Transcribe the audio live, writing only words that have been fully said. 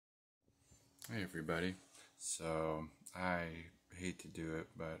Hey everybody. So I hate to do it,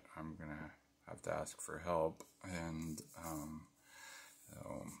 but I'm gonna have to ask for help. And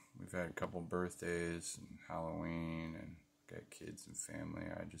we've had a couple birthdays and Halloween, and got kids and family.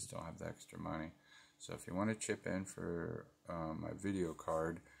 I just don't have the extra money. So if you want to chip in for my video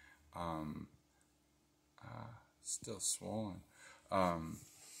card, um, still swollen. Um,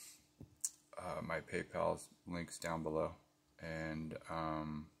 my PayPal link's down below, and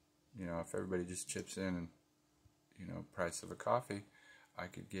if everybody just chips in and price of a coffee, I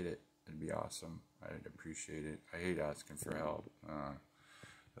could get it. It'd be awesome. I'd appreciate it. I hate asking for help,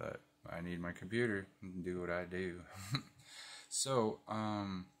 but I need my computer to do what I do. So,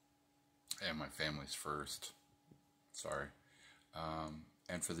 and my family's first. Sorry.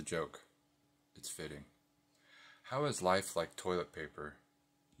 And for the joke, it's fitting. How is life like toilet paper?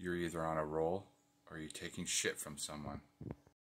 You're either on a roll or you're taking shit from someone.